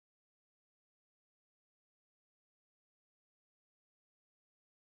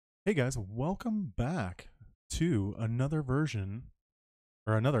Hey guys, welcome back to another version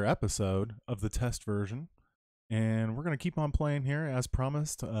or another episode of the test version. And we're going to keep on playing here as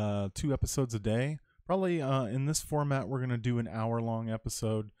promised, 2 episodes a day. Probably in this format, we're going to do an hour-long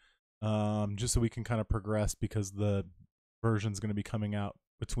episode just so we can kind of progress because the version's going to be coming out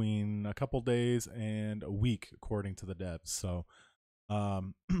between a couple days and a week, according to the devs. So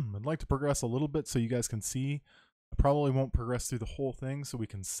I'd like to progress a little bit so you guys can see. I probably won't progress through the whole thing so we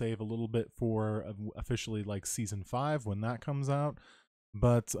can save a little bit for officially like season 5 when that comes out.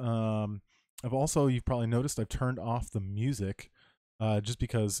 But I've also, you've probably noticed, I've turned off the music just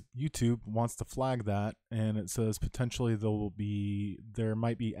because YouTube wants to flag that, and it says potentially there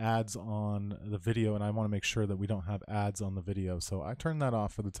might be ads on the video, and I want to make sure that we don't have ads on the video. So I turned that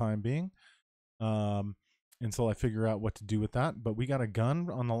off for the time being. Until I figure out what to do with that. But we got a gun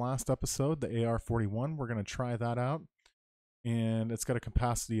on the last episode, the AR-41. We're going to try that out. And it's got a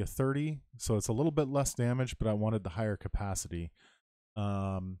capacity of 30, so it's a little bit less damage, but I wanted the higher capacity.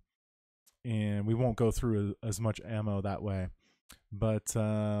 And we won't go through as much ammo that way. But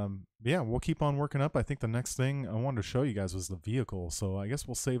yeah, we'll keep on working up. I think the next thing I wanted to show you guys was the vehicle. So I guess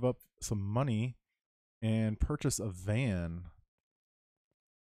we'll save up some money and purchase a van.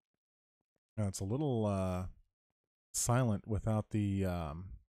 Now, it's a little silent without the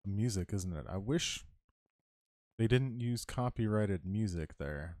music, isn't it? I wish they didn't use copyrighted music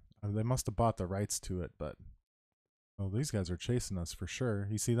there. They must have bought the rights to it, but oh, these guys are chasing us for sure.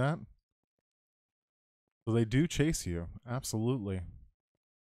 You see that? So they do chase you, absolutely.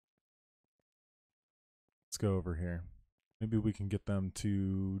 Let's go over here. Maybe we can get them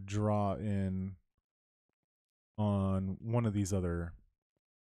to draw in on one of these other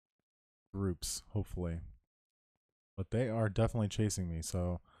groups, hopefully. But they are definitely chasing me,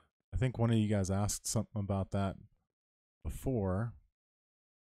 so I think one of you guys asked something about that before.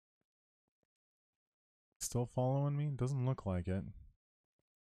 Still following me? Doesn't look like it.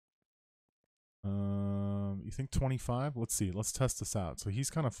 You think 25? Let's see. Let's test this out. So he's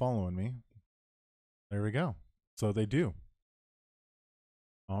kind of following me. There we go. So they do.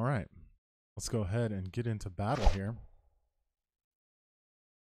 All right. Let's go ahead and get into battle here.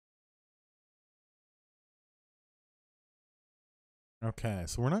 Okay,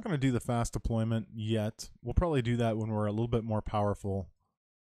 so we're not going to do the fast deployment yet. We'll probably do that when we're a little bit more powerful.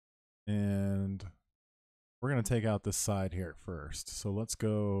 And we're going to take out this side here first. So let's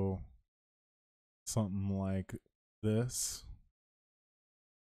go something like this.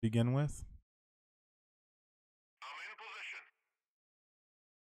 Begin with.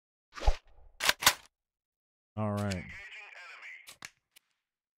 All right.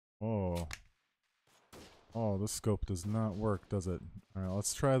 Oh. Oh, this scope does not work, does it? All right,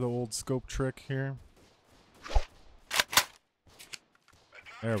 let's try the old scope trick here.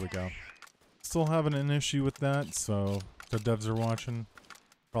 There we go. Still having an issue with that, so the devs are watching.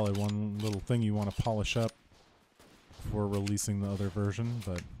 Probably one little thing you want to polish up before releasing the other version,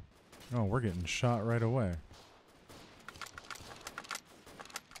 but oh, we're getting shot right away.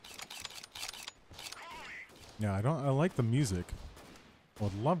 Yeah, I like the music. I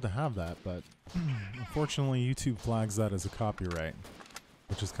would love to have that, but unfortunately YouTube flags that as a copyright,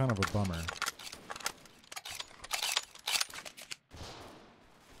 which is kind of a bummer.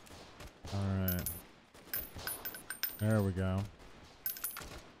 Alright. There we go.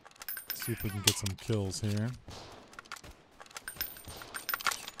 Let's see if we can get some kills here.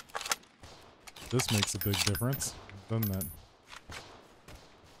 This makes a big difference, doesn't it?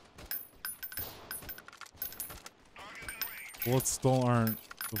 Bullets still aren't...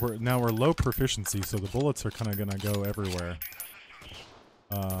 Now we're low proficiency, so the bullets are kind of going to go everywhere.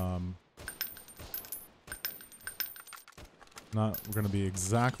 Not going to be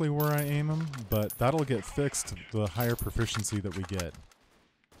exactly where I aim them, but that'll get fixed the higher proficiency that we get.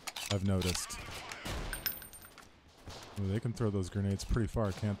 I've noticed. Ooh, they can throw those grenades pretty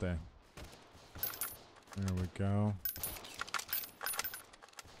far, can't they? There we go.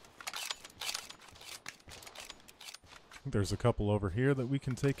 I think there's a couple over here that we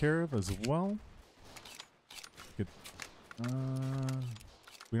can take care of as well.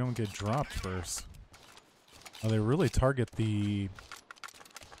 We don't get dropped first. Oh, they really target the...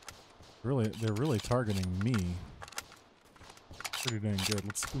 They're really targeting me. Pretty dang good.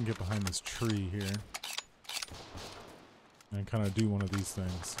 Let's see if we can get behind this tree here. And kind of do one of these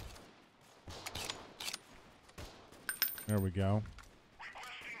things. There we go.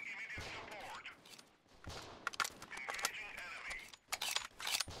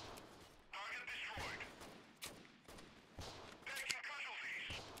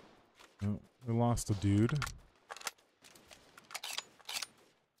 Oh, we lost a dude.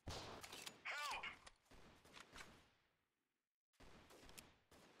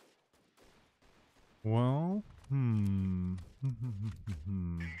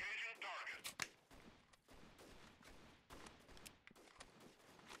 Hmm.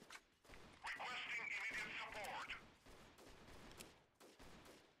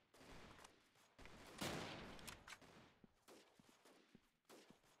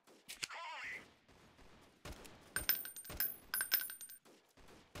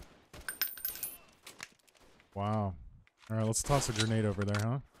 Wow. All right, let's toss a grenade over there,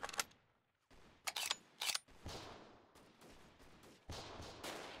 huh?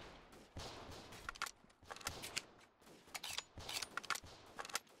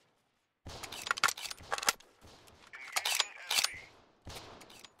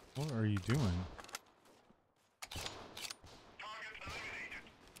 What are you doing?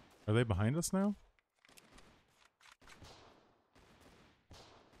 Are they behind us now?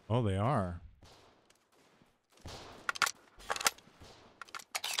 Oh, they are.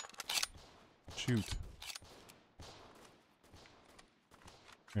 Shoot.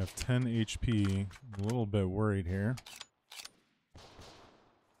 We have 10 HP. A little bit worried here.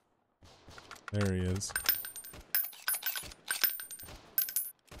 There he is.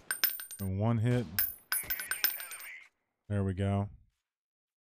 And one hit. There we go.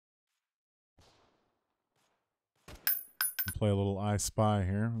 Play a little I Spy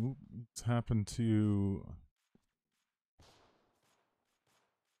here. Ooh, it's happened to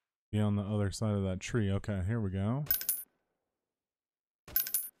be on the other side of that tree. Okay, here we go.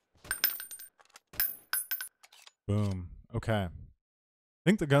 Boom. Okay. I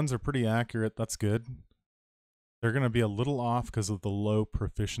think the guns are pretty accurate. That's good. They're going to be a little off because of the low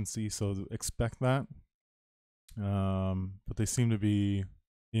proficiency, so expect that. But they seem to be,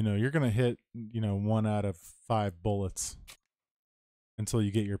 you're going to hit, 1 out of 5 bullets until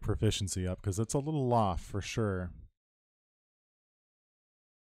you get your proficiency up, because it's a little off for sure.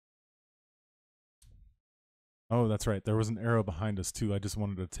 Oh, that's right. There was an arrow behind us too. I just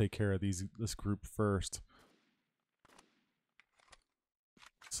wanted to take care of this group first.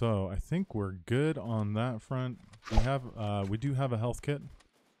 So I think we're good on that front. We do have a health kit.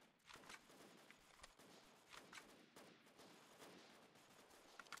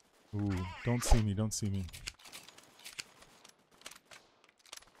 Ooh, don't see me, don't see me.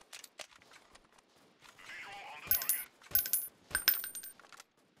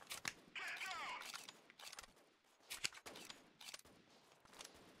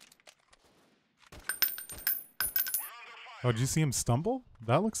 Oh, did you see him stumble?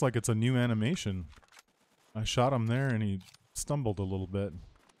 That looks like it's a new animation. I shot him there and he stumbled a little bit.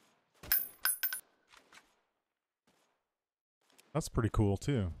 That's pretty cool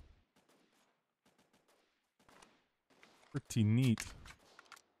too. Pretty neat.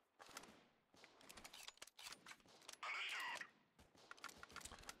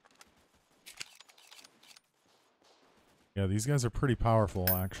 Yeah, these guys are pretty powerful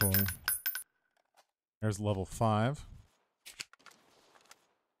actually. There's level 5.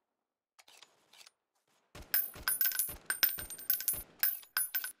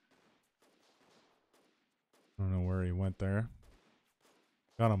 I don't know where he went there.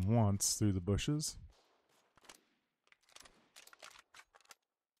 Got him once through the bushes.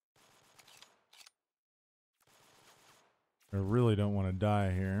 I really don't want to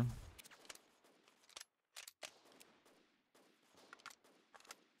die here.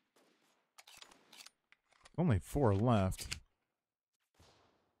 Only 4 left.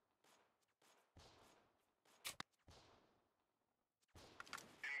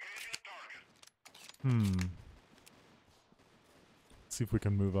 Let's see if we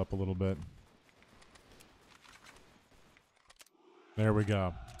can move up a little bit. There we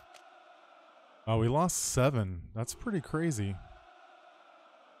go. Oh, we lost 7. That's pretty crazy.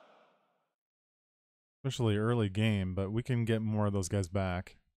 Especially early game, but we can get more of those guys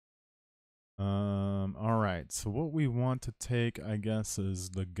back. Alright, so what we want to take, I guess,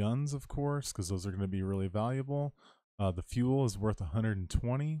 is the guns, of course, because those are going to be really valuable. The fuel is worth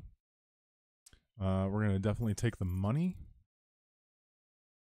 120. We're going to definitely take the money.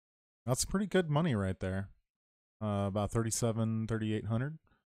 That's pretty good money right there. About 3,800.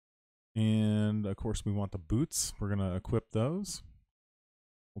 And, of course, we want the boots. We're going to equip those.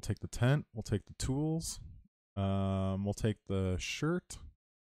 We'll take the tent. We'll take the tools. We'll take the shirt.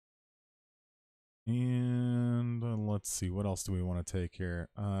 And let's see, what else do we want to take here?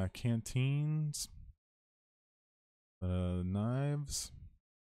 Canteens. Knives.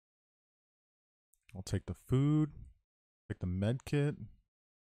 I'll take the food. Take the med kit.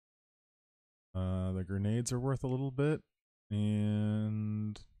 The grenades are worth a little bit.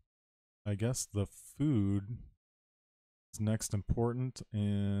 And I guess the food is next important.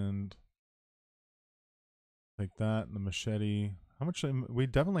 And take that and the machete. How much? We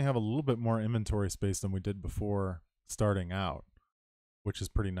definitely have a little bit more inventory space than we did before starting out, which is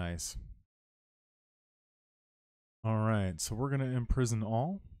pretty nice. All right, so we're going to imprison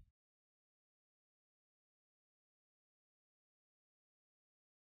all.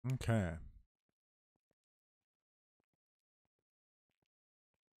 Okay.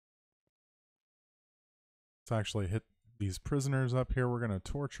 Let's actually hit these prisoners up here. We're going to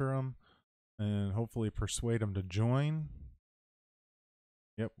torture them and hopefully persuade them to join.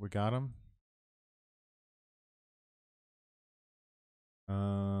 Yep, we got them.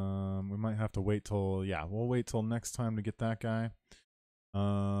 We might have to wait till, yeah, we'll wait till next time to get that guy.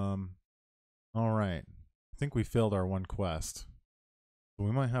 All right. I think we failed our one quest. So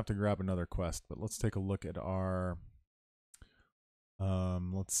we might have to grab another quest, but let's take a look at our,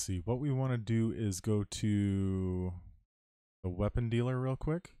 let's see. What we want to do is go to the weapon dealer real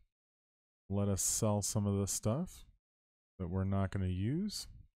quick. Let us sell some of the stuff that we're not going to use.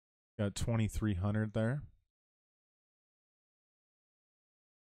 Got 2,300 there.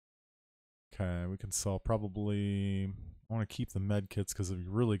 Okay, we can sell probably, I want to keep the med kits because we're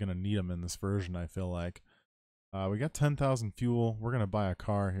really going to need them in this version, I feel like. We got 10,000 fuel. We're going to buy a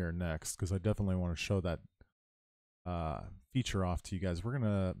car here next because I definitely want to show that feature off to you guys. We're going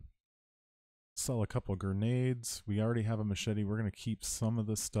to sell a couple of grenades. We already have a machete. We're going to keep some of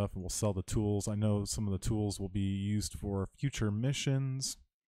this stuff and we'll sell the tools. I know some of the tools will be used for future missions.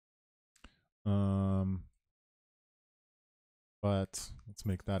 But let's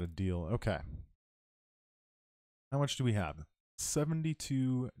make that a deal. Okay. How much do we have?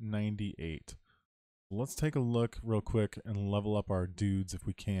 72.98. Let's take a look real quick and level up our dudes if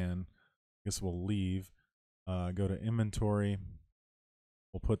we can. I guess we'll leave. Go to inventory.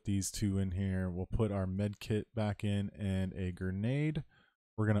 We'll put these two in here. We'll put our med kit back in and a grenade.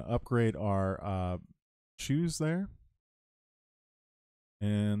 We're going to upgrade our shoes there.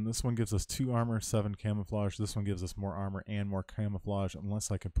 And this one gives us 2 armor, 7 camouflage. This one gives us more armor and more camouflage,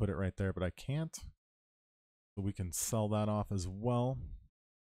 unless I can put it right there, but I can't. So we can sell that off as well.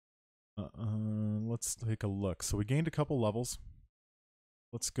 Let's take a look. So we gained a couple levels.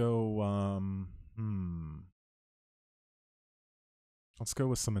 Let's go, let's go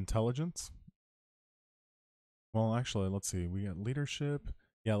with some intelligence. Well, actually, let's see. We got leadership.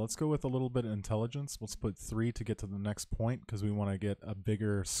 Yeah, let's go with a little bit of intelligence. Let's put 3 to get to the next point because we want to get a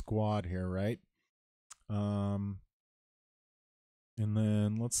bigger squad here, right? And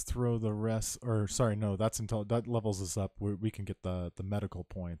then let's throw the rest, or sorry, no, that's until that levels us up. We can get the medical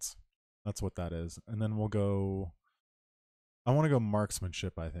points. That's what that is. And then we'll go, I want to go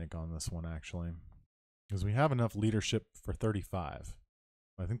marksmanship, I think, on this one, actually. Because we have enough leadership for 35.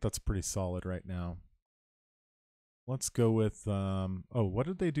 I think that's pretty solid right now. Let's go with, oh, what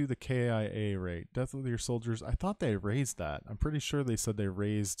did they do the KIA rate? Death of your soldiers. I thought they raised that. I'm pretty sure they said they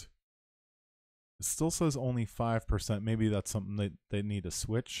raised. It still says only 5%. Maybe that's something that they need to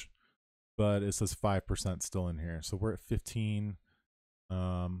switch. But it says 5% still in here. So we're at 15.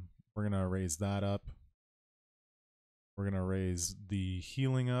 We're going to raise that up. We're going to raise the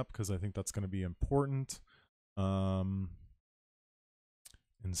healing up because I think that's going to be important.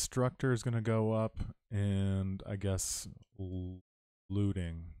 Instructor is going to go up, and I guess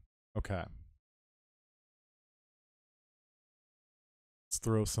looting. Okay. Let's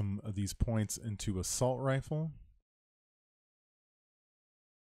throw some of these points into assault rifle.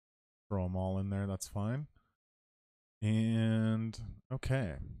 Throw them all in there, that's fine. And,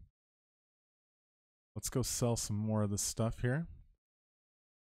 okay. Let's go sell some more of this stuff here.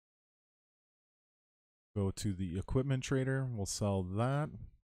 Go to the equipment trader, we'll sell that.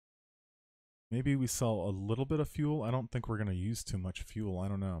 Maybe we sell a little bit of fuel. I don't think we're going to use too much fuel. I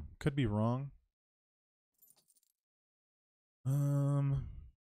don't know. Could be wrong. We're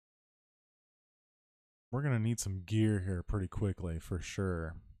going to need some gear here pretty quickly for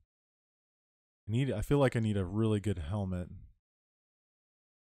sure. I feel like I need a really good helmet.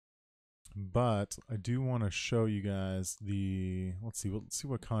 But I do want to show you guys the, let's see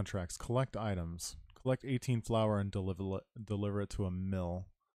what contracts. Collect items. Collect 18 flour and deliver it to a mill.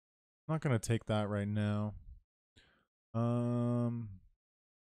 I'm not going to take that right now.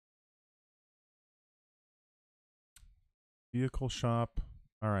 Vehicle shop.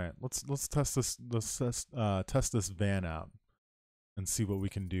 All right, let's test this test this van out and see what we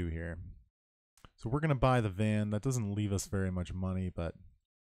can do here. So we're gonna buy the van. That doesn't leave us very much money, but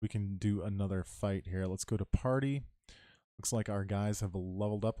we can do another fight here. Let's go to party. Looks like our guys have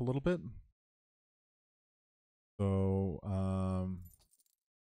leveled up a little bit. So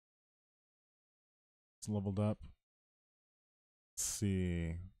it's leveled up. Let's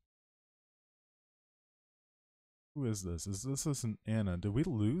see. Who is this? This isn't Anna? Did we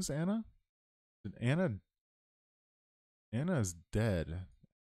lose Anna? Did Anna? Anna is dead.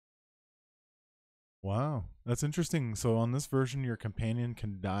 Wow, that's interesting. So on this version, your companion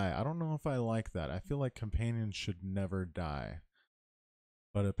can die. I don't know if I like that. I feel like companions should never die.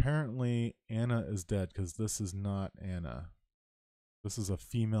 But apparently Anna is dead because this is not Anna. This is a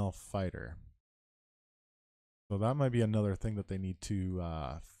female fighter. So that might be another thing that they need to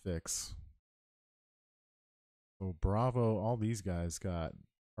fix. So Bravo, all these guys got,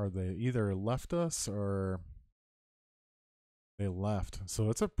 are they either left us or they left?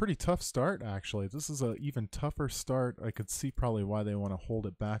 So it's a pretty tough start, actually. This is an even tougher start. I could see probably why they want to hold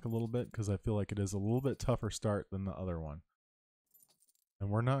it back a little bit, because I feel like it is a little bit tougher start than the other one.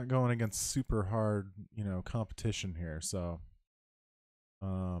 And we're not going against super hard, you know, competition here. So,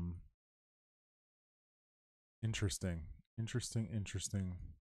 interesting. And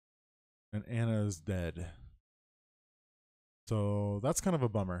Anna is dead. So that's kind of a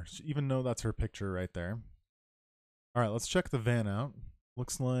bummer, even though that's her picture right there. All right, let's check the van out.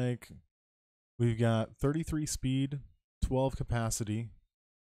 Looks like we've got 33 speed, 12 capacity.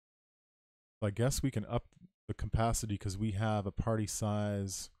 So I guess we can up the capacity because we have a party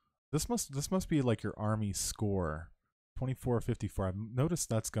size. This must be like your army score, 2454. I've noticed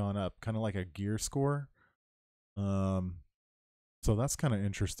that's gone up, kind of like a gear score. So that's kind of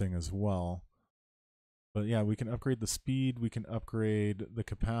interesting as well. But yeah, we can upgrade the speed, we can upgrade the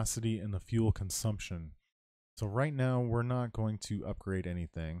capacity and the fuel consumption. So right now we're not going to upgrade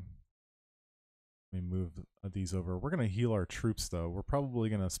anything. Let me move these over. We're going to heal our troops though. We're probably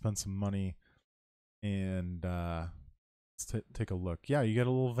going to spend some money and let's take a look. Yeah, you get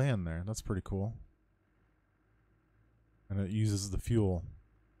a little van there. That's pretty cool. And it uses the fuel.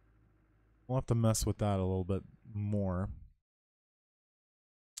 We'll have to mess with that a little bit more.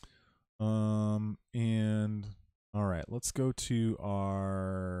 And all right, let's go to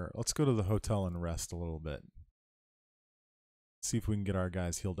the hotel and rest a little bit. See if we can get our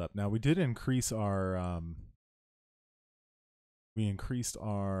guys healed up. Now we did increase our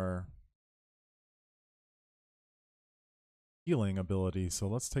healing ability, so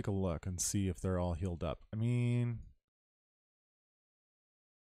let's take a look and see if they're all healed up. I mean,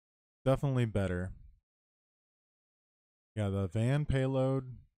 definitely better. Yeah, the van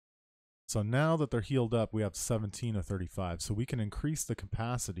payload. So now that they're healed up, we have 17 of 35. So we can increase the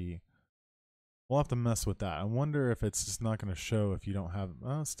capacity. We'll have to mess with that. I wonder if it's just not going to show if you don't have...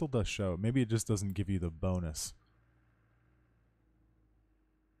 it still does show. Maybe it just doesn't give you the bonus.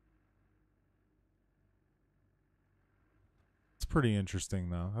 It's pretty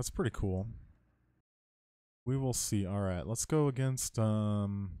interesting, though. That's pretty cool. We will see. All right, let's go against...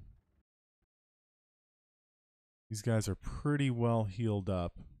 These guys are pretty well healed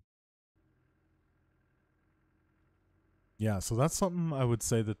up. Yeah, so that's something I would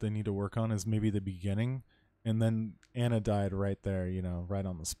say that they need to work on, is maybe the beginning. And then Anna died right there, you know, right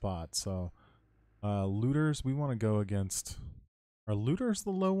on the spot. So looters, we want to go against... Are looters the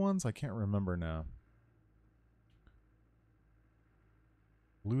low ones? I can't remember now.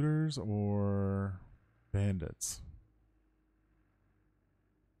 Looters or bandits?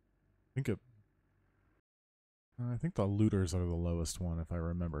 I think the looters are the lowest one, if I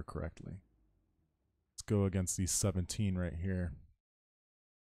remember correctly. Let's go against these 17 right here.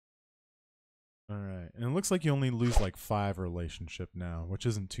 All right, and it looks like you only lose like 5 relationship now, which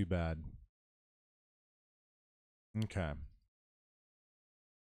isn't too bad. Okay.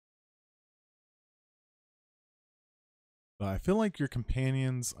 But I feel like your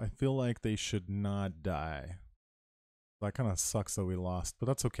companions, I feel like they should not die. That kind of sucks that we lost, but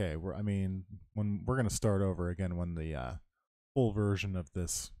that's okay. When we're gonna start over again when the full version of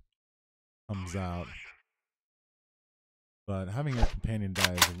this comes out. But having your companion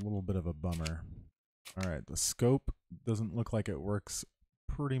die is a little bit of a bummer. All right, the scope doesn't look like it works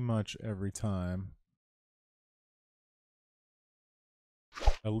pretty much every time.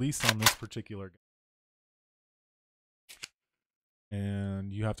 At least on this particular guy.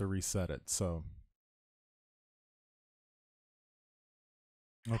 And you have to reset it, so.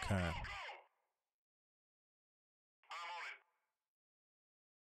 Okay.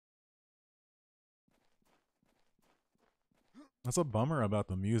 That's a bummer about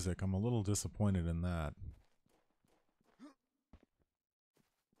the music. I'm a little disappointed in that.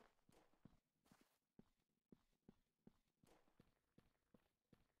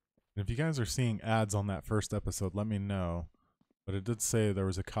 If you guys are seeing ads on that first episode, let me know. But it did say there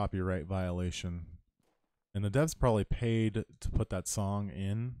was a copyright violation. And the devs probably paid to put that song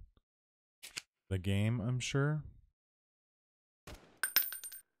in the game, I'm sure.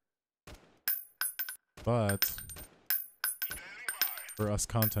 But for us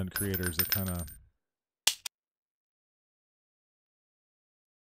content creators, it kind of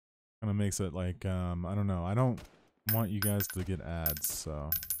makes it like, I don't know. I don't want you guys to get ads, so.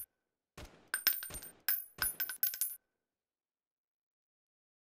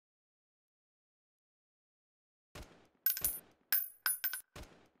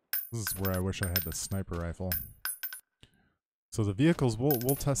 This is where I wish I had the sniper rifle. So the vehicles,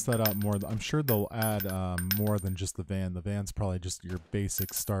 we'll test that out more. I'm sure they'll add more than just the van. The van's probably just your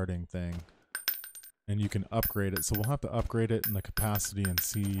basic starting thing. And you can upgrade it. So we'll have to upgrade it in the capacity and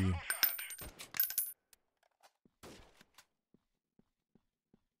see.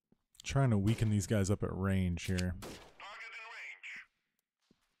 Trying to weaken these guys up at range here.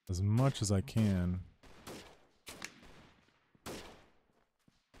 As much as I can.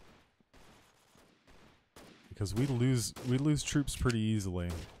 Because we lose troops pretty easily.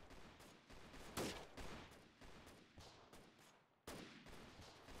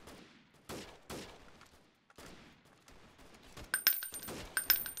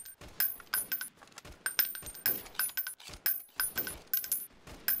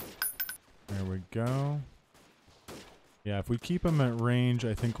 There we go. Yeah, if we keep them at range,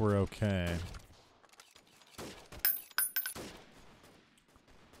 I think we're okay.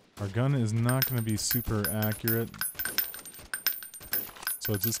 Our gun is not going to be super accurate,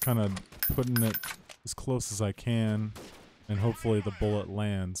 so it's just kind of putting it as close as I can, and hopefully the bullet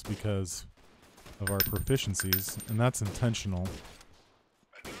lands because of our proficiencies, and that's intentional.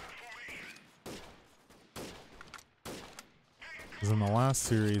 Because in the last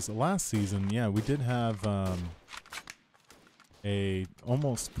season, yeah, we did have a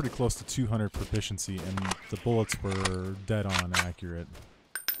almost pretty close to 200 proficiency, and the bullets were dead on accurate.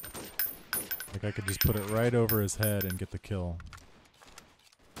 Like I could just put it right over his head and get the kill.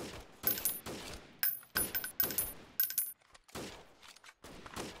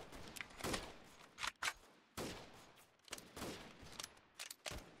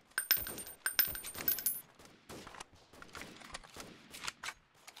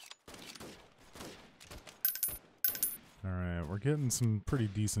 Alright, we're getting some pretty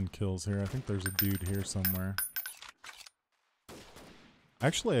decent kills here. I think there's a dude here somewhere.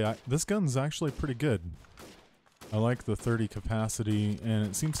 Actually, this gun's actually pretty good. I like the 30 capacity, and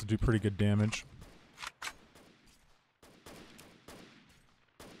it seems to do pretty good damage.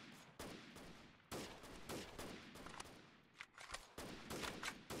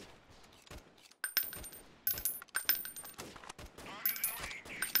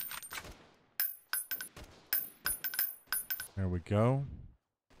 There we go.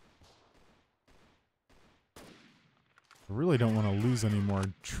 I really don't want to lose any more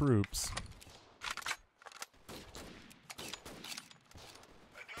troops.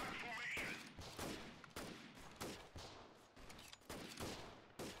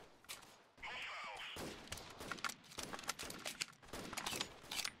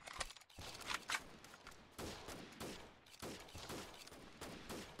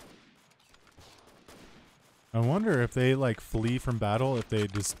 I wonder if they like flee from battle, if they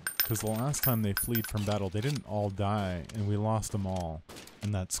just, because the last time they fled from battle, they didn't all die, and we lost them all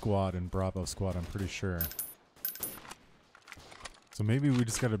in that squad, in Bravo squad, I'm pretty sure. So maybe we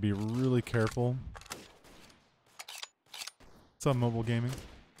just gotta be really careful. What's up, Mobile Gaming?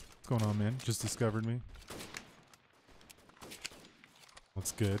 What's going on, man? Just discovered me.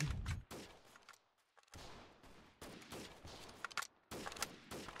 That's good.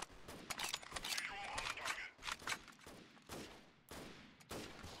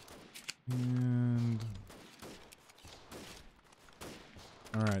 And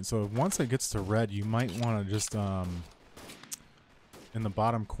alright, so once it gets to red, you might want to just in the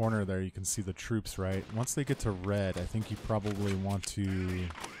bottom corner there, you can see the troops, right? Once they get to red, I think you probably want to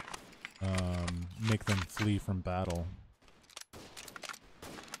make them flee from battle.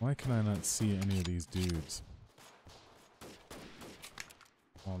 Why can I not see any of these dudes?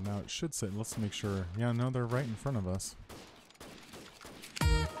 Well, now it should say, let's make sure. Yeah, no, they're right in front of us.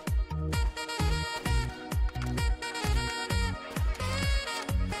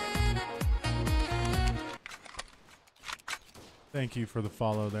 Thank you for the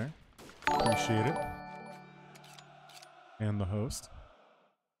follow there. Appreciate it. And the host.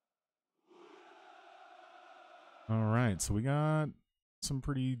 Alright, so we got some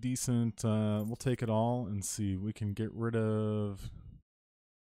pretty decent, we'll take it all and see. We can get rid of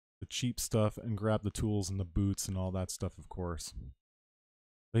the cheap stuff and grab the tools and the boots and all that stuff, of course.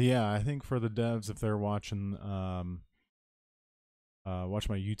 But yeah, I think for the devs, if they're watching, watch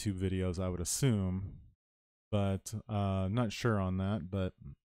my YouTube videos, I would assume, but not sure on that, but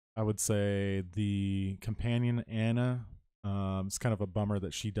I would say the companion Anna It's kind of a bummer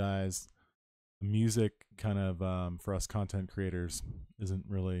that she dies. The music kind of for us content creators isn't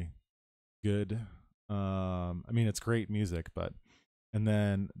really good. I mean, it's great music, but and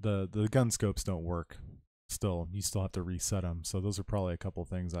then the gun scopes don't work. Still, you still have to reset them. So those are probably a couple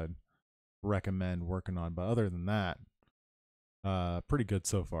things I'd recommend working on. But other than that, pretty good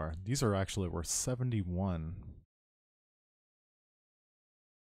so far. These are actually worth 71.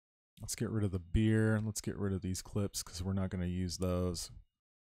 Let's get rid of the beer. Let's get rid of these clips because we're not going to use those.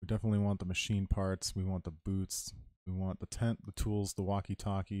 We definitely want the machine parts. We want the boots. We want the tent, the tools, the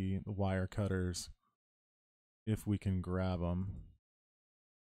walkie-talkie, the wire cutters, if we can grab them.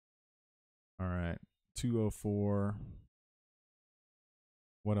 All right, 204.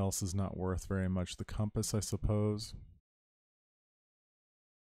 What else is not worth very much? The compass, I suppose.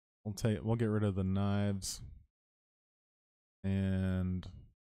 We'll get rid of the knives. And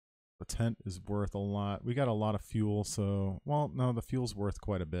the tent is worth a lot. We got a lot of fuel, so, well, no, the fuel's worth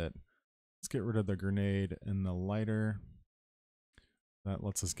quite a bit. Let's get rid of the grenade and the lighter. That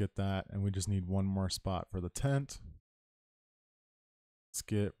lets us get that, and we just need one more spot for the tent. Let's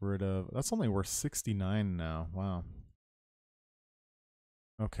get rid of, that's only worth 69 now. Wow.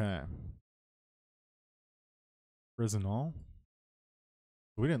 Okay. Prison all?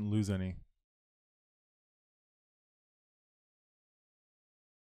 We didn't lose any.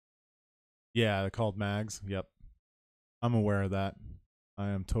 Yeah, they're called mags. Yep. I'm aware of that. I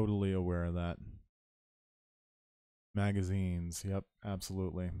am totally aware of that. Magazines. Yep,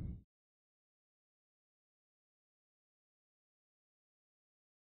 absolutely.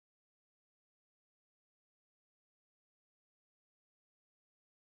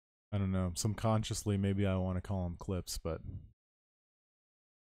 I don't know. Subconsciously, maybe I want to call them clips, but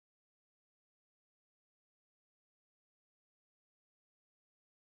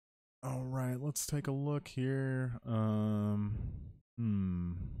all right, let's take a look here. All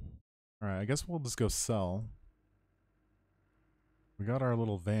right, I guess we'll just go sell. We got our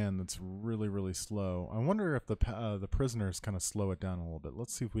little van that's really, really slow. I wonder if the prisoners kind of slow it down a little bit.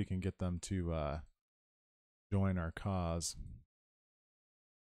 Let's see if we can get them to join our cause.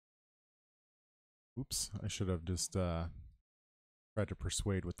 Oops, I should have just tried to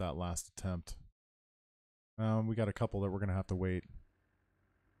persuade with that last attempt. We got a couple that we're gonna have to wait.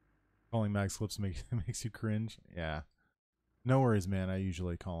 Calling mags clips makes you cringe. Yeah, no worries, man. I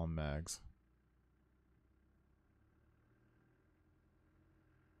usually call them mags.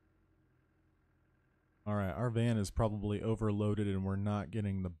 All right, our van is probably overloaded and we're not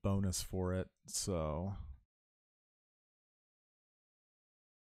getting the bonus for it, so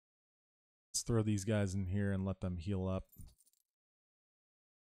let's throw these guys in here and let them heal up.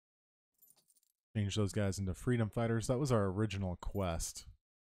 Change those guys into freedom fighters. That was our original quest,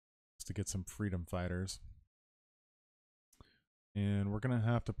 was to get some freedom fighters. And we're going to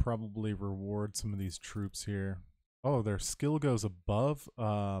have to probably reward some of these troops here. Oh, their skill goes above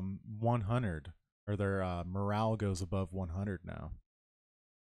 100. Or their morale goes above 100 now.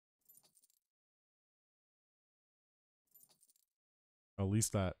 At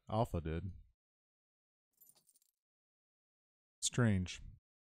least that alpha did. Strange.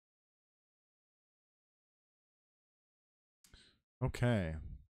 Okay.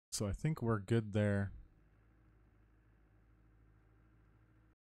 So I think we're good there.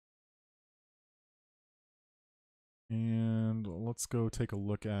 And let's go take a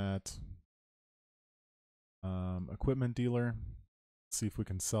look at equipment dealer. See if we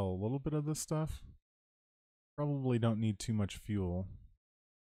can sell a little bit of this stuff. Probably don't need too much fuel.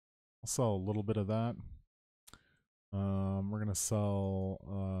 I'll sell a little bit of that. We're gonna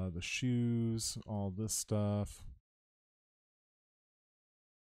sell the shoes, all this stuff.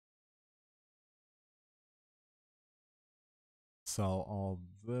 Sell all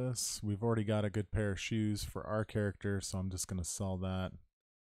this. We've already got a good pair of shoes for our character, so I'm just gonna sell that.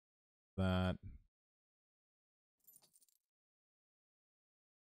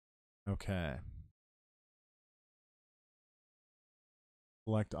 Okay.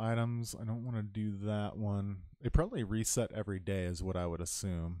 Select items. I don't want to do that one. They probably reset every day is what I would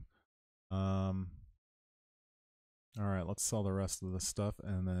assume. All right, let's sell the rest of the stuff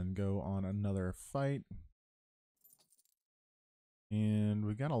and then go on another fight. And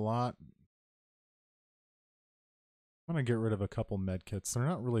we got a lot. I'm going to get rid of a couple med kits. They're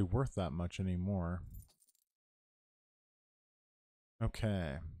not really worth that much anymore.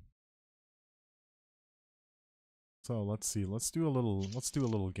 Okay. So let's see. Let's do a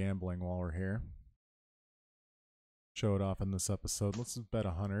little gambling while we're here. Show it off in this episode. Let's just bet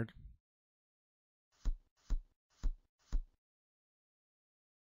 100.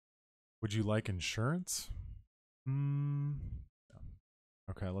 Would you like insurance? Hmm.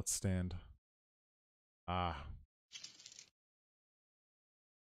 Okay, let's stand. Ah.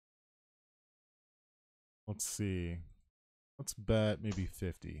 Let's see. Let's bet maybe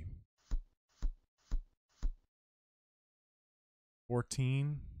 50.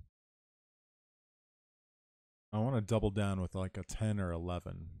 14. I want to double down with like a 10 or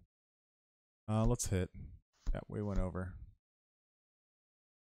 11. Let's hit. Yeah, we went over.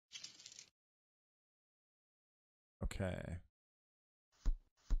 Okay.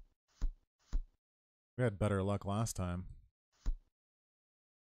 We had better luck last time.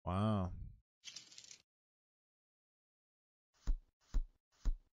 Wow.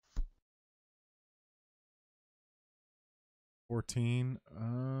 14.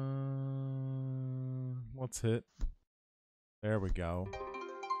 Let's hit. There we go.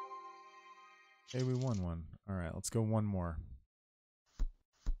 Hey, we won one. All right, let's go one more.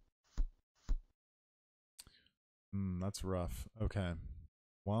 That's rough. Okay.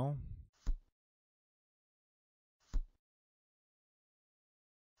 Well.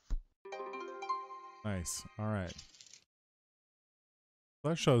 Nice. All right.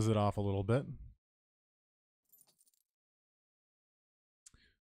 That shows it off a little bit.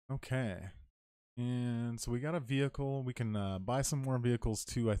 Okay. And so we got a vehicle. We can buy some more vehicles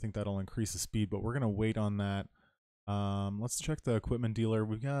too. I think that'll increase the speed, but we're going to wait on that. Let's check the equipment dealer.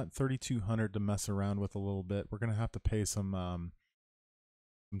 We've got 3,200 to mess around with a little bit. We're going to have to pay some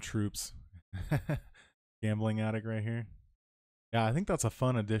troops. Gambling addict right here. Yeah, I think that's a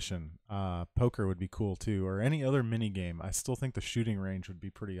fun addition. Poker would be cool too, or any other mini game. I still think the shooting range would be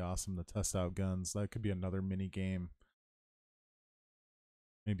pretty awesome to test out guns. That could be another mini game.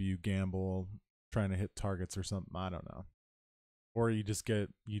 Maybe you gamble trying to hit targets or something. I don't know. Or you just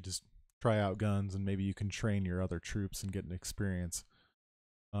try out guns and maybe you can train your other troops and get an experience.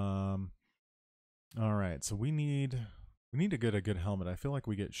 All right, so we need to get a good helmet. I feel like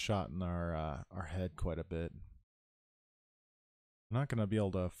we get shot in our head quite a bit. I'm not gonna be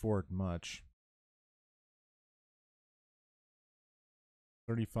able to afford much.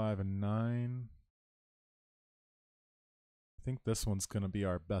 35 and 9. I think this one's gonna be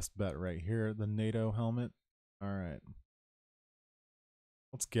our best bet right here. The NATO helmet. All right,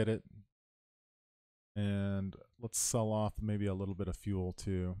 let's get it. And let's sell off maybe a little bit of fuel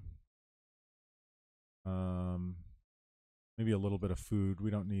too. Maybe a little bit of food.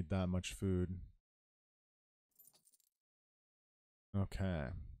 We don't need that much food. Okay.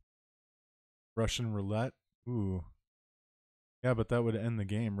 Russian roulette. Ooh. Yeah, but that would end the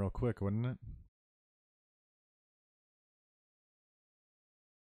game real quick, wouldn't it?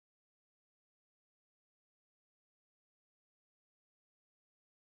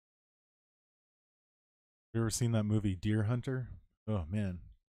 You ever seen that movie Deer Hunter? Oh man.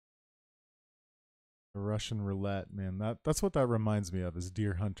 The Russian roulette, man. That's what that reminds me of, is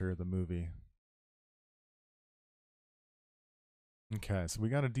Deer Hunter, the movie. Okay, so we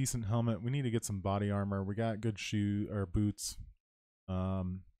got a decent helmet. We need to get some body armor. We got good shoe or boots.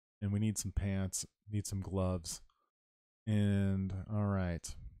 And we need some pants, need some gloves. And all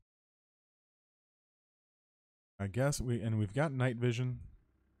right. I guess we've got night vision.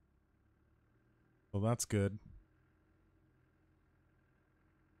 So that's good.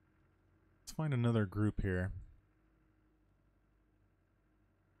 Let's find another group here.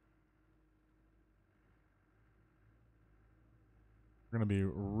 We're going to be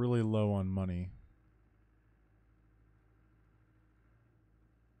really low on money.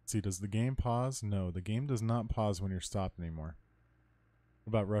 Let's see, does the game pause? No, the game does not pause when you're stopped anymore.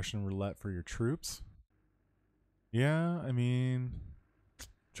 What about Russian roulette for your troops? Yeah, I mean,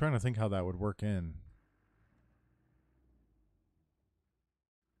 trying to think how that would work in.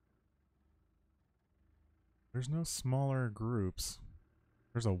 There's no smaller groups.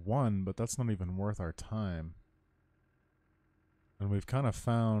 There's a 1, but that's not even worth our time. And we've kind of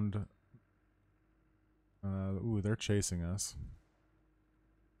found... ooh, they're chasing us.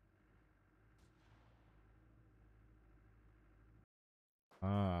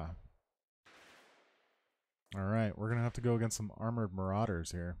 Ah. Alright, we're going to have to go against some armored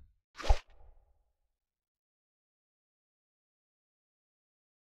marauders here.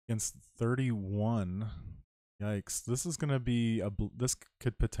 Against 31. Yikes. This is going to be this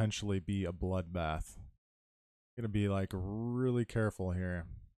could potentially be a bloodbath. Going to be like really careful here.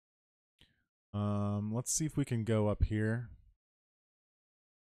 Let's see if we can go up here.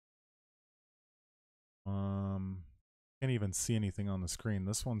 Can't even see anything on the screen.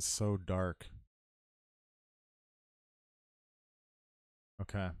 This one's so dark.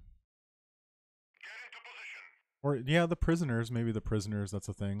 Okay. Or yeah, the prisoners. Maybe the prisoners. That's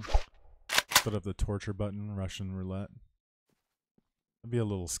a thing. instead of the torture button, Russian roulette. That'd be a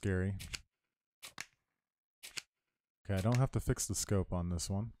little scary. Okay, I don't have to fix the scope on this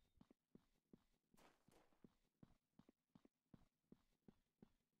one.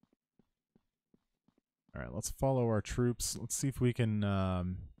 Alright, let's follow our troops. Let's see if we can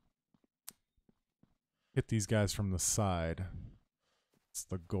hit these guys from the side. That's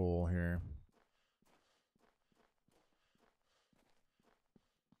the goal here.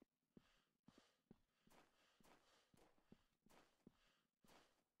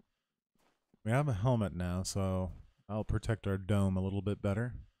 We have a helmet now, so I'll protect our dome a little bit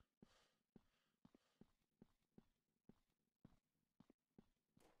better.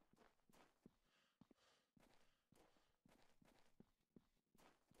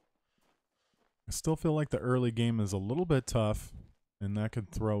 I still feel like the early game is a little bit tough, and that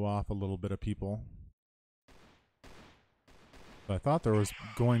could throw off a little bit of people. But I thought there was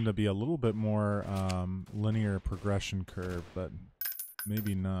going to be a little bit more linear progression curve, but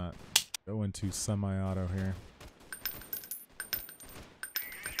maybe not. Go into semi-auto here.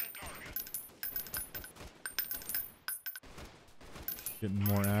 Getting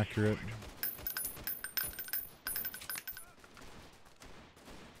more accurate.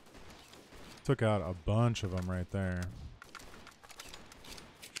 Took out a bunch of them right there.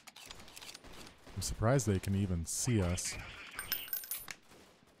 I'm surprised they can even see us.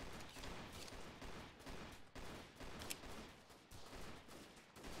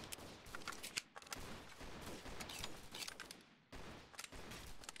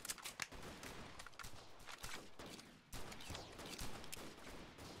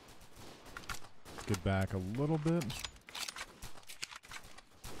 Get back a little bit.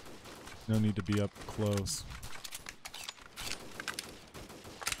 No need to be up close.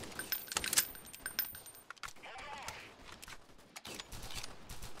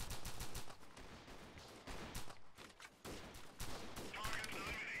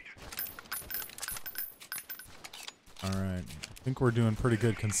 Alright, I think we're doing pretty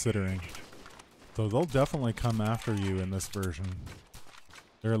good considering. So they'll definitely come after you in this version.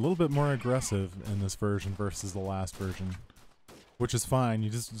 They're a little bit more aggressive in this version versus the last version. Which is fine, you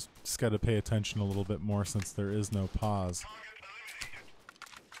just gotta pay attention a little bit more since there is no pause.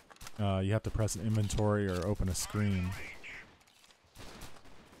 You have to press inventory or open a screen.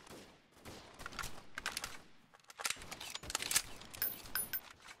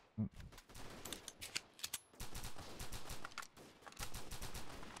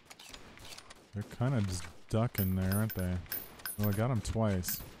 They're kind of just ducking there, aren't they? Oh, I got him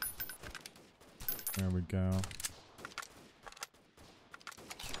twice. There we go.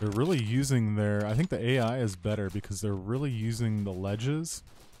 They're really using their... I think the AI is better because they're really using the ledges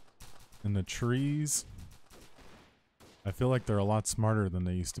and the trees. I feel like they're a lot smarter than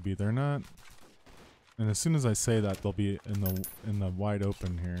they used to be. They're not... And as soon as I say that, they'll be in the wide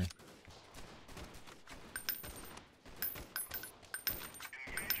open here.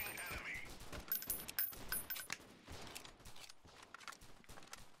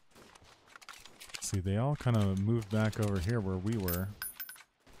 See, they all kind of moved back over here where we were.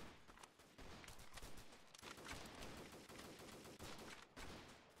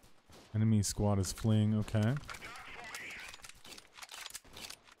 Enemy squad is fleeing, okay.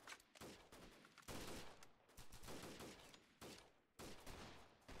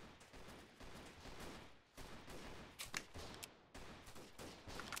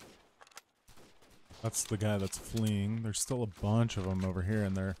 That's the guy that's fleeing. There's still a bunch of them over here,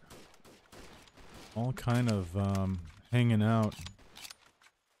 and they're all kind of hanging out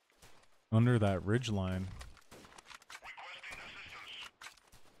under that ridge line.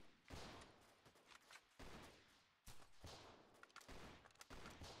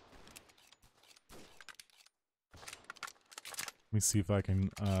 Let me see if I can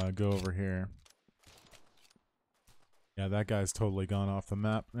go over here. Yeah, that guy's totally gone off the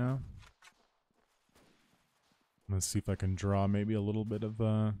map now. I'm gonna see if I can draw maybe a little bit of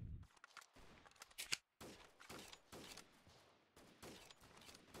oh,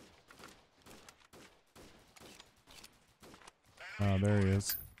 there he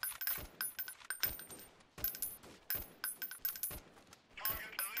is.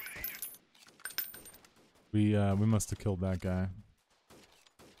 We must have killed that guy.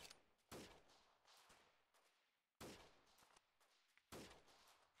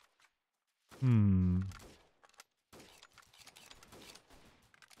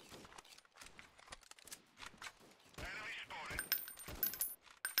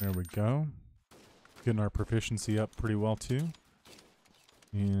 There we go. Getting our proficiency up pretty well too.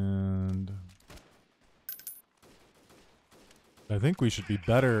 And I think we should be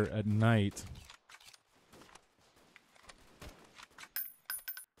better at night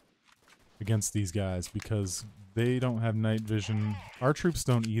against these guys because they don't have night vision. Our troops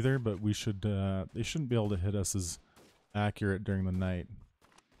don't either, but we should they shouldn't be able to hit us as accurate during the night.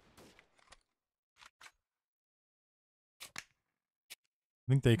 I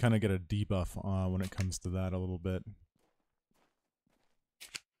think they kind of get a debuff when it comes to that a little bit.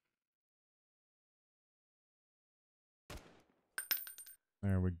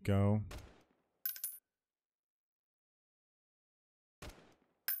 There we go.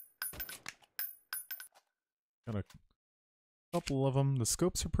 Got a couple of them. The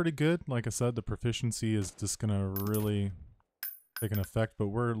scopes are pretty good. Like I said, the proficiency is just going to really take an effect, but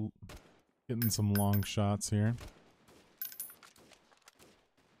we're getting some long shots here.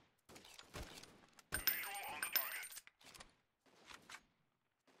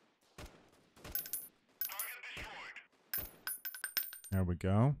 There we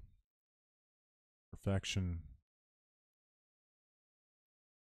go. Perfection.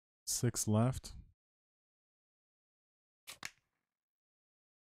 6 left.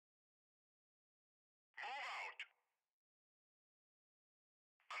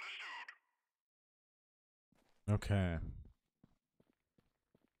 Okay.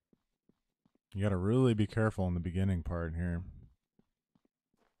 You gotta really be careful in the beginning part here.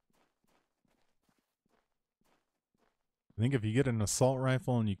 I think if you get an assault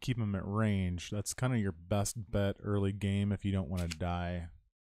rifle and you keep them at range, that's kind of your best bet early game if you don't want to die.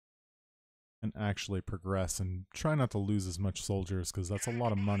 And actually progress and try not to lose as much soldiers because that's a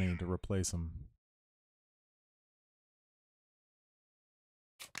lot of money to replace them.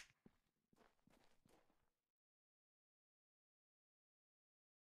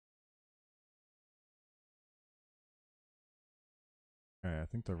 Okay, I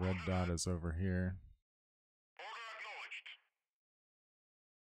think the red dot is over here.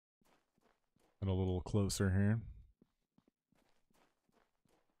 Get a little closer here.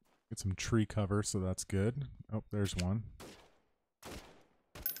 Get some tree cover, so that's good. Oh, there's one.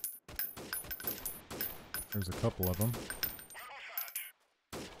 There's a couple of them.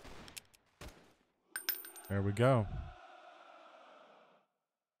 There we go.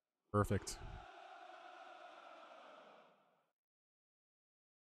 Perfect.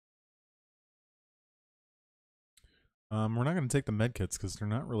 We're not going to take the medkits because they're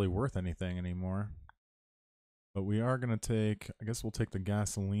not really worth anything anymore. But we are going to take, I guess we'll take the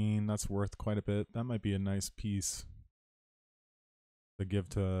gasoline. That's worth quite a bit. That might be a nice piece to give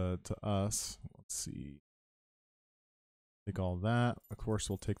to us. Let's see. Take all that. Of course,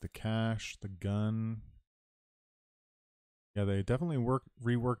 we'll take the cash, the gun. Yeah, they definitely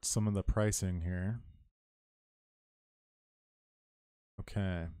reworked some of the pricing here.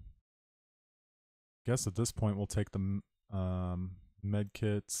 Okay. Guess at this point we'll take the med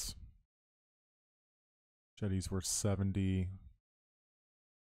kits. Jetties were 70.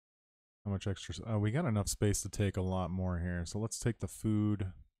 How much extra? Oh, we got enough space to take a lot more here. So let's take the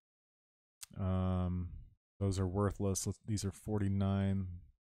food. Those are worthless. These are 49.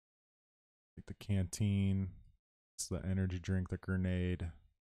 Take the canteen. It's the energy drink, the grenade,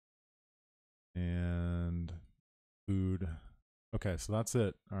 and food. Okay, so that's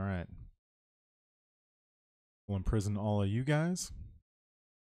it. All right. We'll imprison all of you guys.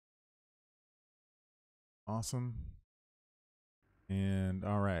 Awesome. And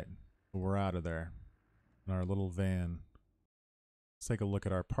all right, we're out of there in our little van. Let's take a look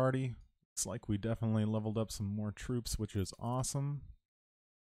at our party. Looks like we definitely leveled up some more troops, which is awesome.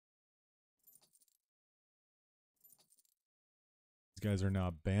 These guys are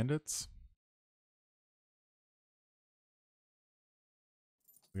now bandits.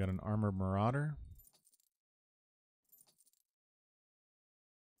 We got an armored marauder.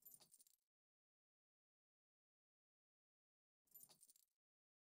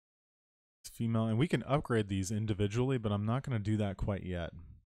 It's female, and we can upgrade these individually, but I'm not going to do that quite yet.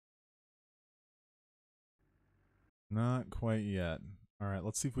 Not quite yet. All right,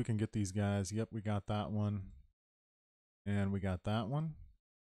 let's see if we can get these guys. Yep, we got that one. And we got that one.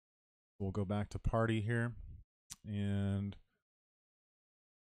 We'll go back to party here. And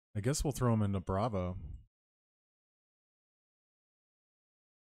I guess we'll throw them into Bravo.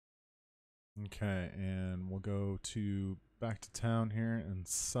 Okay, and we'll go to back to town here and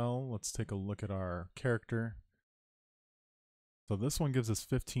sell. Let's take a look at our character. So this one gives us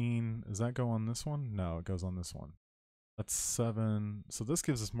 15. Does that go on this one? No, it goes on this one. That's 7. So this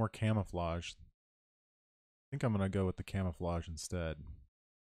gives us more camouflage. I think I'm going to go with the camouflage instead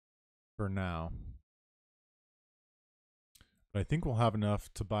for now. But I think we'll have enough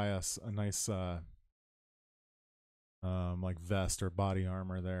to buy us a nice like vest or body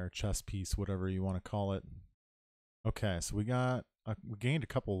armor there, chest piece, whatever you want to call it. Okay, so we gained a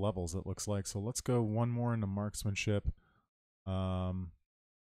couple levels, it looks like. So let's go one more into marksmanship. Let's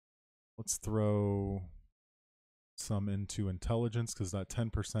throw some into intelligence because that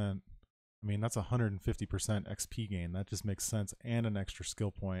 10%, I mean, that's 150% XP gain. That just makes sense, and an extra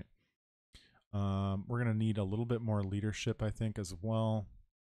skill point. We're gonna need a little bit more leadership, I think, as well.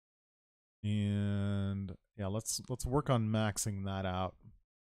 And yeah, let's work on maxing that out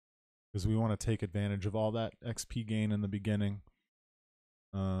because we want to take advantage of all that XP gain in the beginning.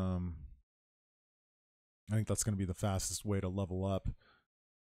 I think that's going to be the fastest way to level up.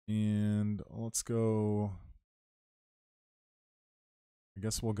 And let's go. I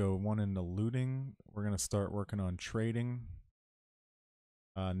guess we'll go one into looting. We're going to start working on trading.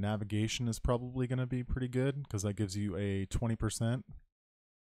 Navigation is probably going to be pretty good because that gives you a 20%.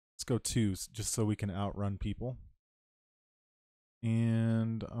 Let's go 2 just so we can outrun people.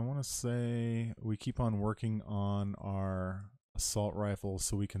 And I want to say we keep on working on our assault rifles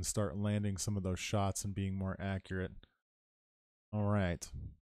so we can start landing some of those shots and being more accurate. All right.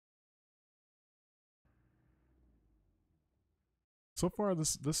 So far,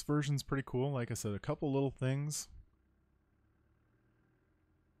 this version's pretty cool. Like I said, a couple little things.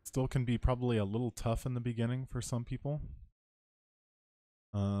 Still can be probably a little tough in the beginning for some people.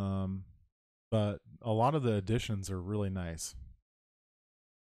 But a lot of the additions are really nice.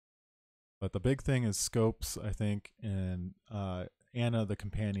 But the big thing is scopes, I think, and Anna the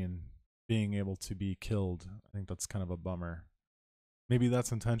companion being able to be killed. I think that's kind of a bummer. Maybe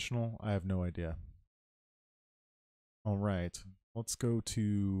that's intentional. I have no idea. All right. Let's go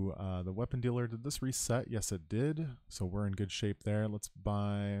to the weapon dealer. Did this reset? Yes, it did. So we're in good shape there. Let's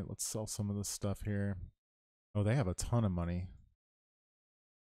sell some of this stuff here. Oh, they have a ton of money.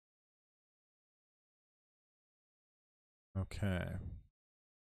 Okay.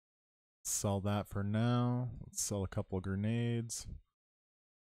 Sell that for now. Let's sell a couple of grenades.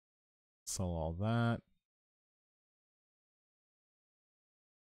 Sell all that.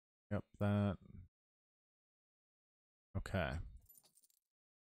 Yep, that. Okay.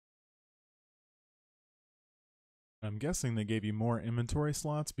 I'm guessing they gave you more inventory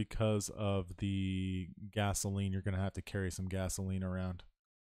slots because of the gasoline. You're going to have to carry some gasoline around,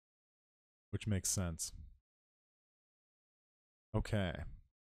 which makes sense. Okay.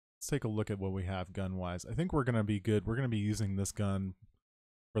 Let's take a look at what we have gun-wise. I think we're going to be good. We're going to be using this gun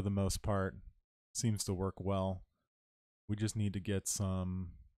for the most part. Seems to work well. We just need to get some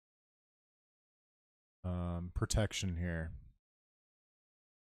protection here.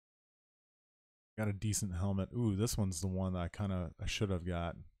 Got a decent helmet. Ooh, this one's the one that I should have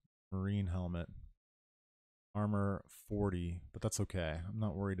got. Marine helmet. Armor 40, but that's okay. I'm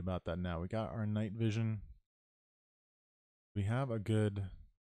not worried about that now. We got our night vision. We have a good...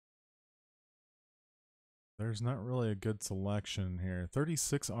 There's not really a good selection here.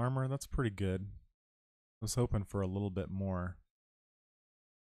 36 armor, that's pretty good. I was hoping for a little bit more.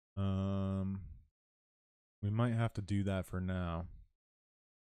 We might have to do that for now.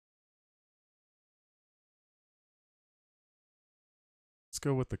 Let's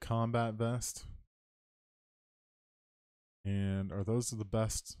go with the combat vest. And are those the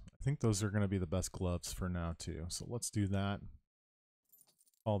best? I think those are going to be the best gloves for now too. So let's do that.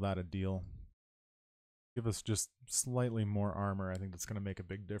 Call that a deal. Give us just slightly more armor. I think that's going to make a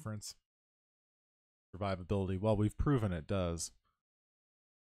big difference. Survivability. Well, we've proven it does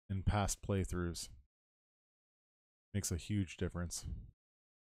in past playthroughs. Makes a huge difference.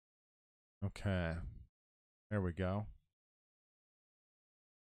 Okay. There we go.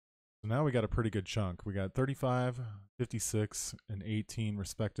 So now we got a pretty good chunk. We got 35, 56, and 18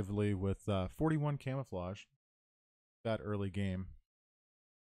 respectively with 41 camouflage. That early game.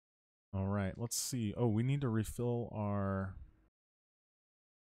 All right, let's see. Oh, we need to refill our...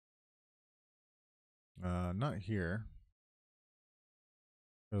 not here.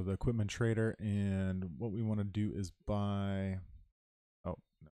 So the equipment trader, and what we want to do is buy... Oh,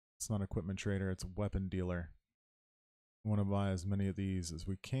 no, it's not equipment trader, it's weapon dealer. We want to buy as many of these as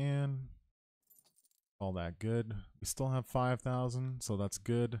we can. All that good. We still have 5,000, so that's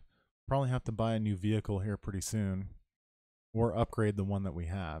good. Probably have to buy a new vehicle here pretty soon, or upgrade the one that we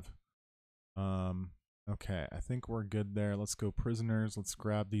have. Okay, I think we're good there. Let's go prisoners. Let's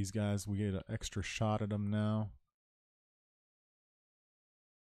grab these guys. We get an extra shot at them now.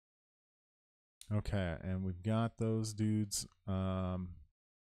 Okay, and we've got those dudes.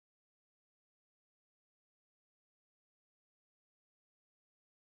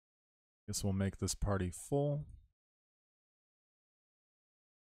 Guess we'll make this party full.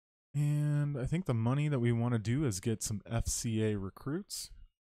 And I think the money that we want to do is get some FCA recruits,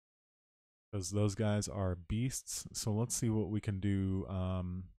 because those guys are beasts. So let's see what we can do.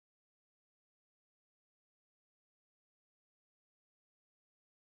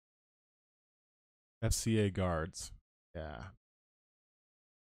 FCA guards. Yeah.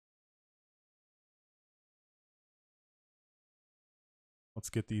 Let's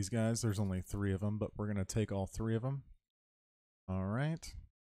get these guys. There's only 3 of them, but we're going to take all 3 of them. All right.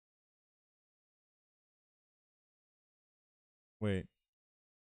 Wait.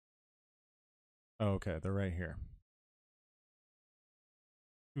 Oh, okay, they're right here.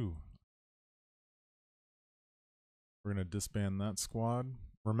 Ooh. We're going to disband that squad.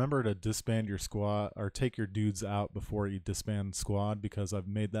 Remember to disband your squad, or take your dudes out before you disband squad, because I've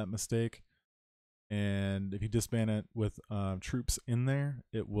made that mistake. And if you disband it with troops in there,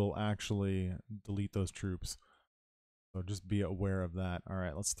 it will actually delete those troops. So just be aware of that. All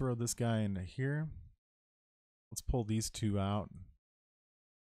right, let's throw this guy into here. Let's pull these 2 out.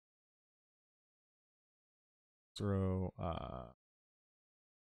 Throw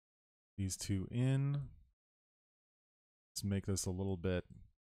these 2 in. Let's make this a little bit,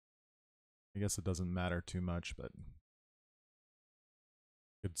 I guess it doesn't matter too much, but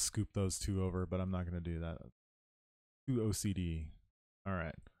could scoop those 2 over, but I'm not going to do that. 2 OCD. All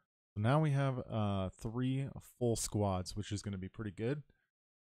right. So now we have 3 full squads, which is going to be pretty good.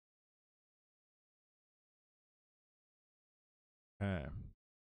 Okay.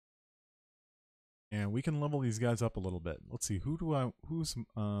 And we can level these guys up a little bit. Let's see,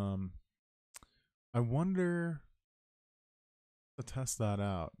 I wonder to test that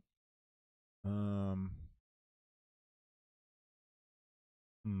out.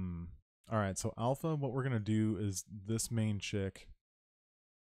 All right, so Alpha, what we're going to do is this main chick.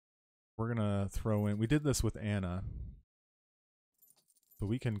 We're going to throw in, we did this with Anna. So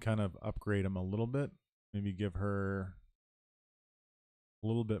we can kind of upgrade him a little bit. Maybe give her a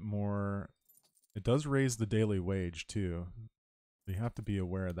little bit more. It does raise the daily wage too. You have to be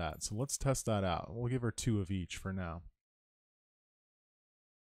aware of that. So let's test that out. We'll give her 2 of each for now.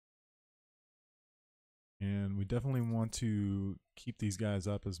 And we definitely want to keep these guys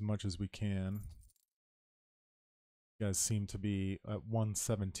up as much as we can. You guys seem to be at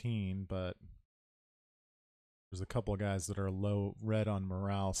 117, but there's a couple of guys that are low red on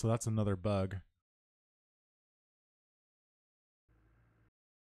morale, so that's another bug.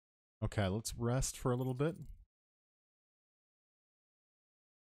 Okay, let's rest for a little bit.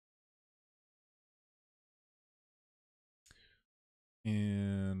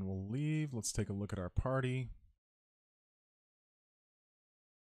 And we'll leave. Let's take a look at our party.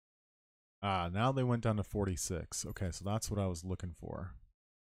 Now they went down to 46. Okay, so that's what I was looking for.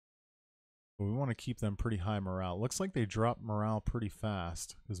 But we want to keep them pretty high morale. Looks like they dropped morale pretty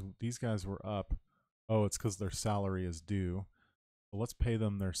fast because these guys were up. Oh, it's because their salary is due. So let's pay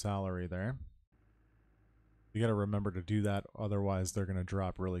them their salary there. You got to remember to do that, otherwise they're going to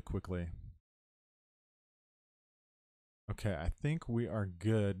drop really quickly. Okay, I think we are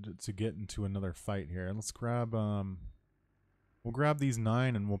good to get into another fight here. Let's grab, we'll grab these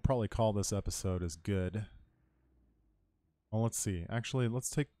 9 and we'll probably call this episode as good. Well, let's see. Actually, let's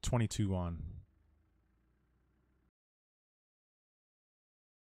take 22 on.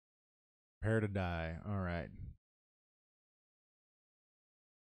 Prepare to die. All right.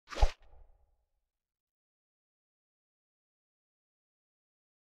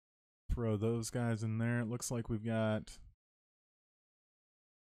 Throw those guys in there. It looks like we've got...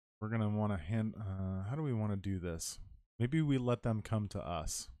 We're going to want to hand... how do we want to do this? Maybe we let them come to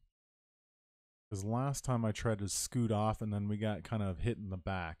us. Because last time I tried to scoot off and then we got kind of hit in the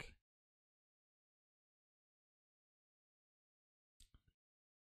back.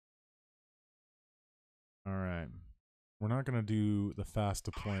 Alright. We're not going to do the fast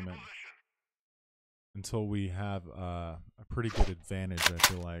deployment until we have a pretty good advantage, I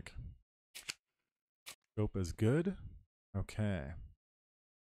feel like. Scope is good. Okay.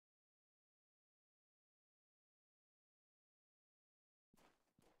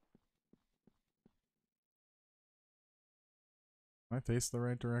 Can I face the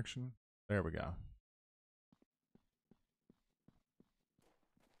right direction? There we go.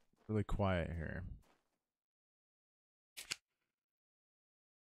 Really quiet here.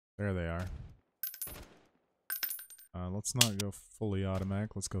 There they are. Let's not go fully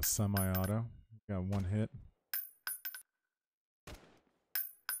automatic. Let's go semi-auto. Got 1 hit.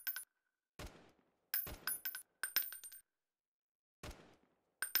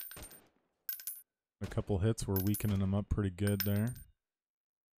 A couple hits, we're weakening them up pretty good there.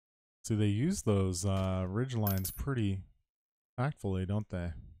 See, they use those ridge lines pretty tactfully, don't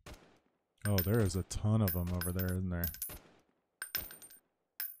they? Oh, there is a ton of them over there, isn't there?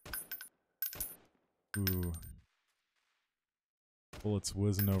 Ooh. Bullets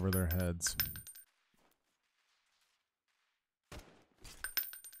whizzing over their heads.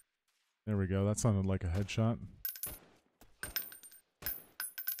 There we go. That sounded like a headshot.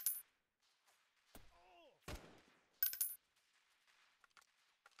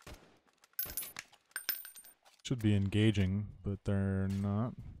 Should be engaging, but they're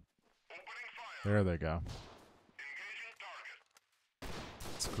not. There they go.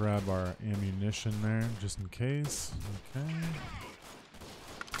 Let's grab our ammunition there, just in case. Okay.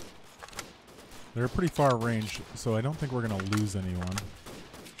 They're pretty far range, so I don't think we're going to lose anyone.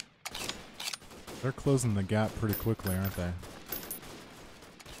 They're closing the gap pretty quickly, aren't they?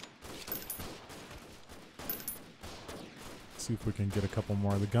 See if we can get a couple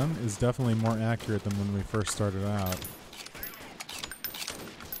more. The gun is definitely more accurate than when we first started out.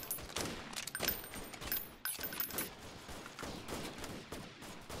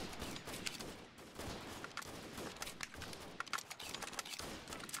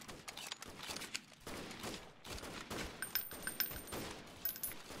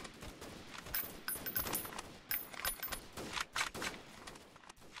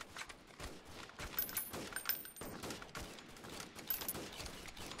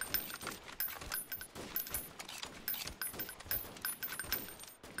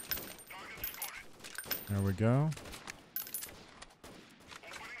 There we go.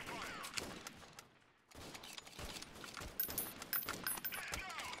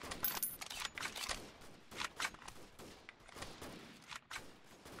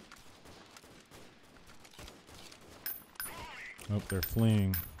 Oh, they're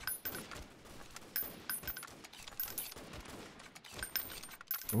fleeing.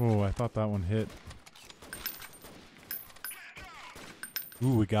 Oh, I thought that one hit.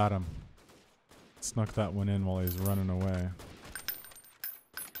 Ooh, we got him. Snuck that one in while he's running away.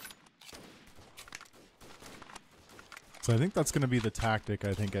 So I think that's going to be the tactic,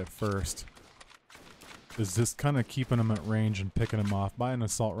 I think, at first. Is just kind of keeping him at range and picking him off. Buy an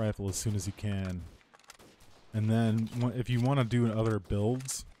assault rifle as soon as you can. And then, if you want to do other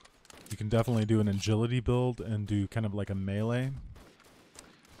builds, you can definitely do an agility build and do kind of like a melee.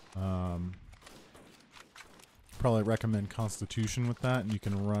 Probably recommend Constitution with that, and you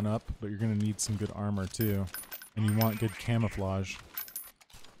can run up, but you're going to need some good armor too. And you want good camouflage.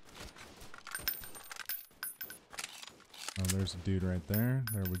 Oh, there's a dude right there.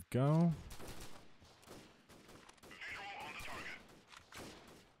 There we go.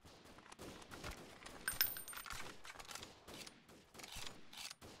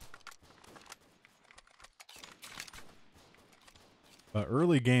 But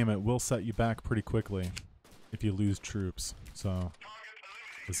early game, it will set you back pretty quickly if you lose troops. So,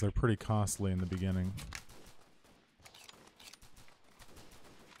 because they're pretty costly in the beginning.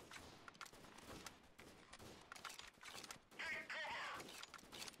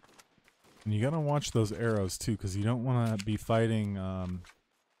 And you gotta watch those arrows too, because you don't want to be fighting.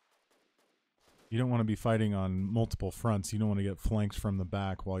 You don't want to be fighting on multiple fronts. You don't want to get flanked from the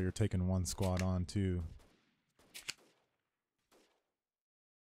back while you're taking one squad on too.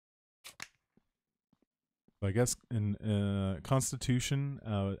 I guess in Constitution,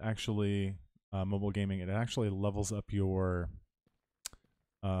 actually, mobile gaming, it actually levels up your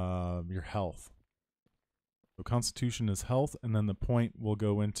health. So Constitution is health, and then the point will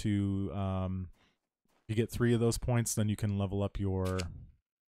go into. If you get 3 of those points, then you can level up your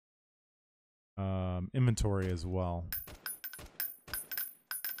inventory as well.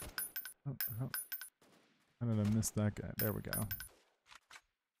 Oh, how did I miss that guy? There we go.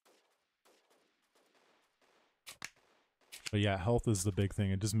 But yeah, health is the big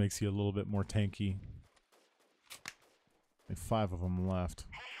thing. It just makes you a little bit more tanky. 5 of them left.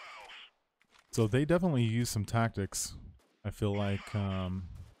 So they definitely use some tactics. I feel like,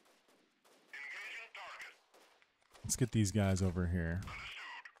 let's get these guys over here.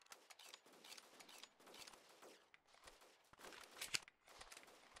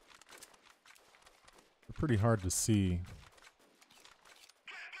 They're pretty hard to see.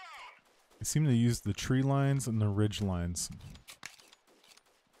 They seem to use the tree lines and the ridge lines.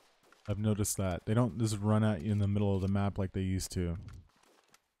 I've noticed that. They don't just run at you in the middle of the map like they used to.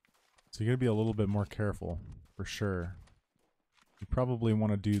 So you gotta be a little bit more careful, for sure. You probably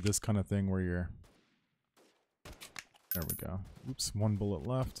want to do this kind of thing where you're... There we go. Oops, 1 bullet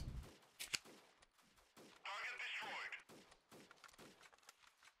left.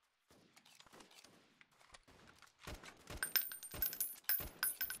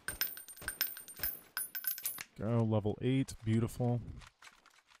 Go, level 8, beautiful.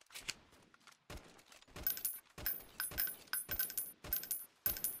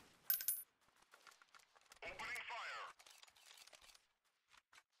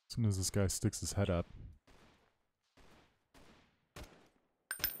 As soon as this guy sticks his head up.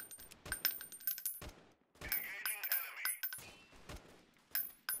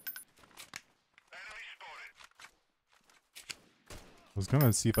 I was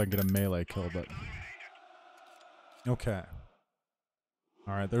gonna see if I can get a melee kill, but... Okay.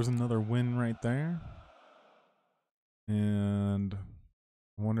 Alright, there's another win right there. And...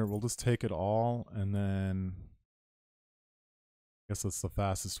 I wonder, we'll just take it all, and then... I guess that's the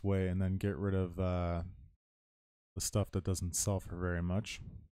fastest way, and then get rid of the stuff that doesn't sell for very much.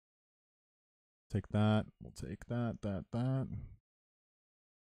 Take that, we'll take that.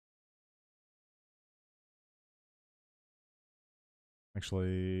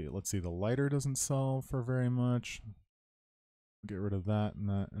 Actually, let's see, the lighter doesn't sell for very much. Get rid of that,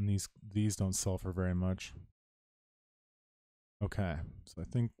 and these don't sell for very much. Okay, so I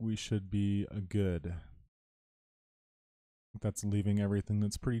think we should be good. That's leaving everything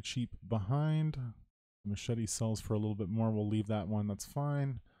that's pretty cheap behind. The machete sells for a little bit more. We'll leave that one, that's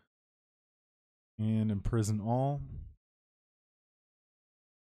fine. And imprison all.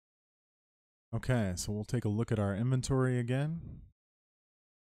 Okay, so we'll take a look at our inventory again.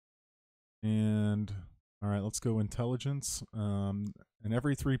 And, alright, let's go intelligence. And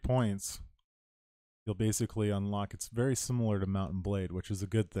every 3 points, you'll basically unlock, it's very similar to Mountain Blade, which is a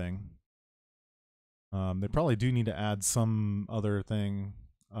good thing. They probably do need to add some other thing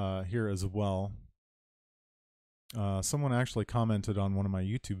here as well. Someone actually commented on one of my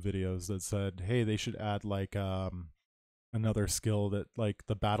YouTube videos that said, hey, they should add like another skill that, like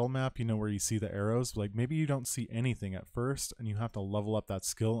the battle map, you know, where you see the arrows, like maybe you don't see anything at first and you have to level up that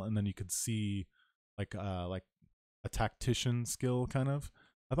skill, and then you could see like a tactician skill kind of.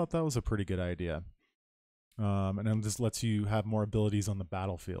 I thought that was a pretty good idea. And it just lets you have more abilities on the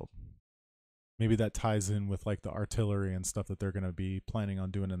battlefield. Maybe that ties in with like the artillery and stuff that they're going to be planning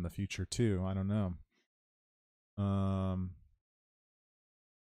on doing in the future too. I don't know.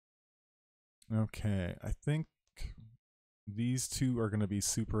 Okay, I think these two are going to be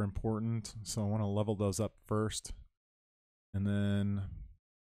super important, so I want to level those up first. And then,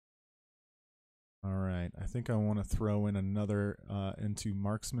 alright, I think I want to throw in another into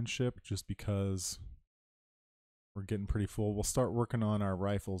marksmanship just because we're getting pretty full. We'll start working on our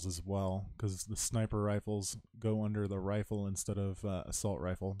rifles as well, because the sniper rifles go under the rifle instead of assault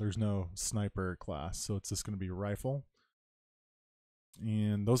rifle. There's no sniper class, so it's just going to be rifle.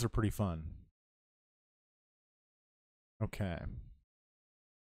 And those are pretty fun. Okay.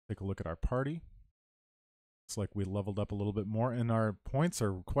 Take a look at our party. Looks like we leveled up a little bit more, and our points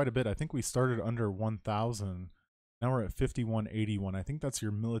are quite a bit. I think we started under 1,000. Now we're at 5181. I think that's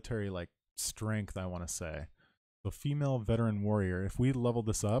your military like strength, I want to say. So female veteran warrior, if we level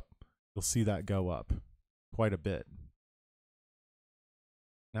this up, you'll see that go up quite a bit.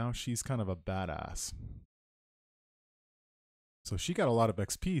 Now she's kind of a badass. So she got a lot of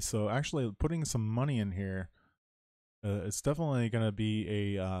XP, so actually putting some money in here, it's definitely going to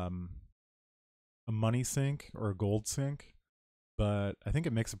be a money sink or a gold sink, but I think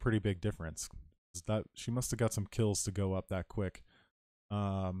it makes a pretty big difference. That she must have got some kills to go up that quick.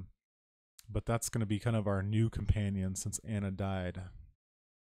 But that's going to be kind of our new companion since Anna died.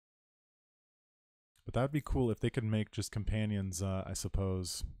 But that would be cool if they could make just companions, I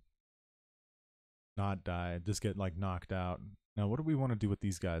suppose, not die, just get like knocked out. Now, what do we want to do with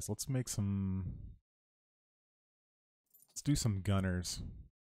these guys? Let's make some... Let's do some gunners.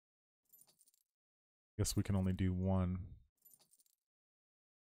 Guess we can only do one.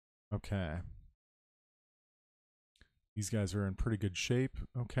 Okay. These guys are in pretty good shape.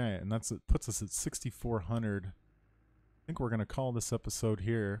 Okay, and it puts us at 6,400. I think we're going to call this episode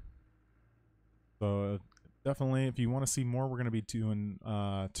here. So definitely, if you want to see more, we're going to be doing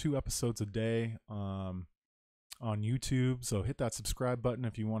 2 episodes a day on YouTube. So hit that subscribe button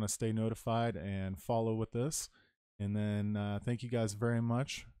if you want to stay notified and follow with this. And then thank you guys very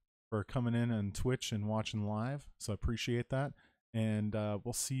much for coming in on Twitch and watching live. So I appreciate that. And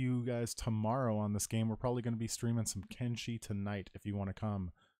we'll see you guys tomorrow on this game. We're probably going to be streaming some Kenshi tonight if you want to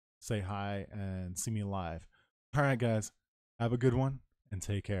come say hi and see me live. All right, guys. Have a good one and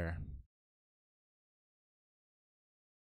take care.